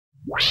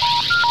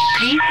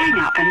Please hang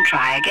up and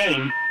try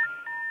again.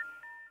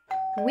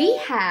 We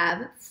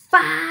have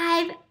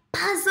 5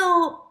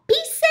 puzzle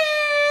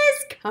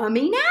pieces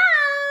coming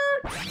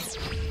out.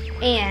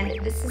 And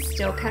this is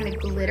still kind of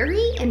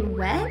glittery and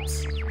wet,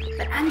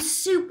 but I'm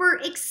super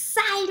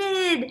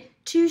excited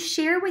to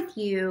share with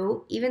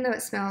you, even though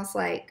it smells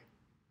like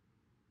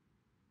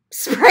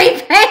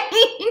spray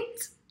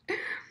paint.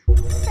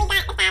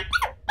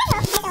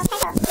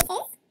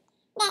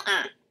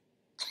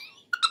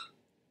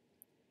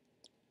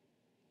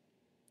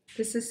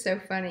 This is so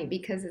funny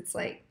because it's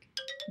like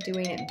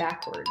doing it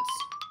backwards.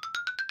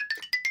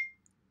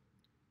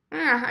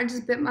 Ah, I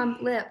just bit my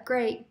lip.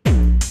 Great.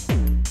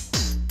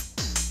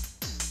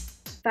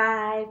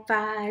 5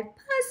 puzzle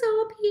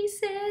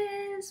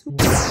pieces. You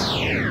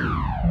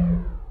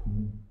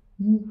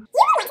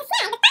want to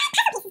find the 5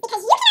 puzzle pieces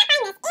because you cannot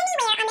find this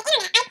anywhere on the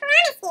internet, I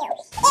promise you.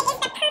 It is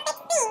the perfect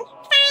thing,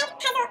 5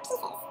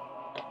 puzzle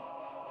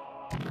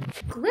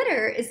pieces.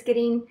 Glitter is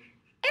getting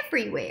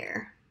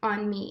everywhere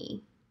on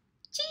me.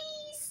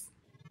 Jeez.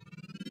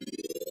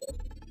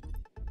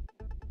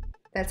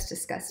 That's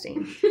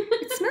disgusting.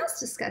 It smells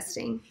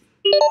disgusting.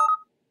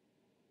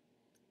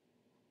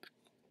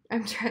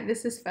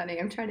 This is funny.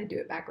 I'm trying to do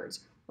it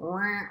backwards. Oh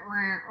my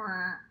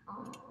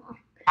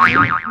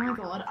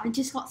god, I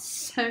just got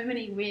so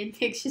many weird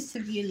pictures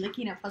of you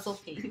looking at puzzle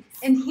pieces.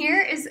 And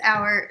here is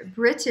our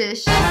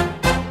British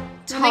Let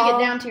me get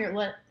down to your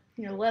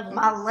level.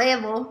 My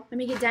level. Let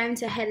me get down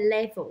to her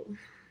level.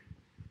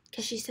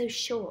 Because she's so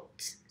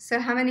short. So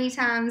how many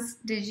scripts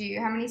did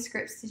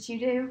you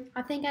do?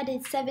 I think I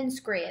did 7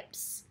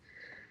 scripts.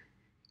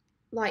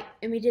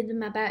 And we did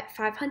them about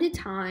 500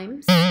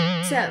 times.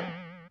 So,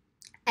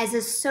 as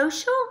a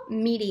social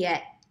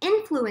media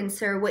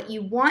influencer, what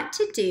you want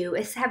to do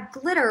is have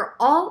glitter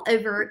all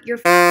over your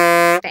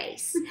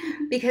face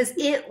because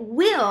it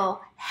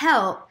will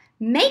help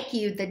make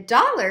you the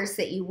dollars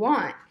that you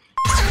want.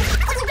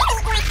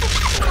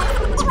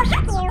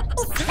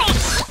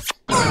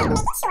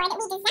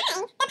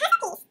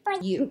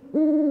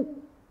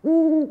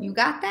 You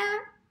got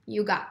that?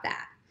 You got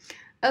that.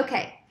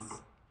 Okay.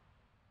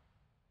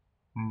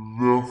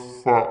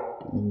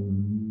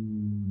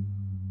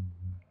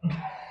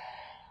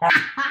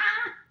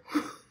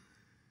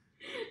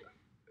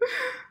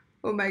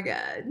 Oh my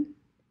god.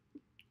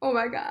 Oh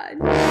my god.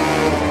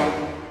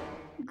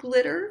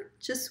 Glitter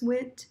just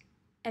went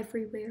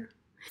everywhere.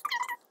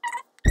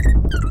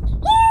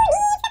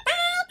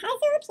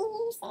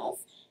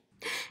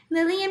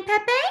 Lily and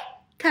Pepe,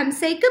 come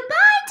say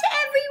goodbye to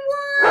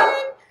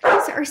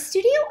everyone. So our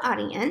studio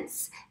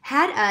audience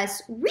had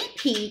us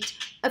repeat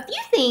a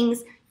few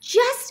things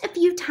just a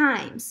few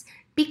times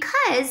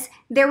because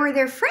there were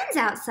their friends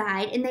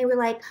outside and they were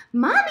like,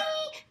 "Mommy,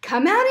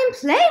 come out and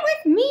play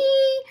with me."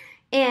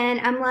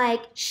 And I'm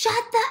like,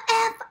 "Shut the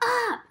F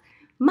up.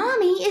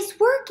 Mommy is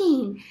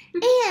working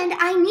and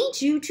I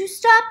need you to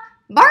stop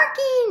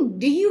barking.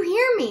 Do you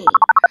hear me?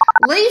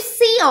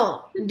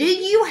 Lucille, do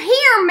you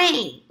hear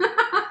me?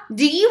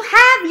 Do you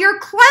have your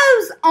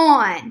clothes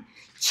on?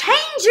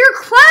 Change your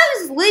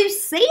clothes,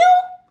 Lucille.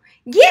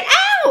 Get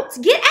out.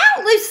 Get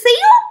out,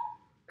 Lucille."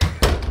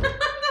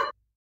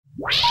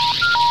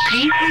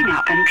 Please hang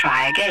up and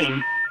try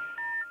again.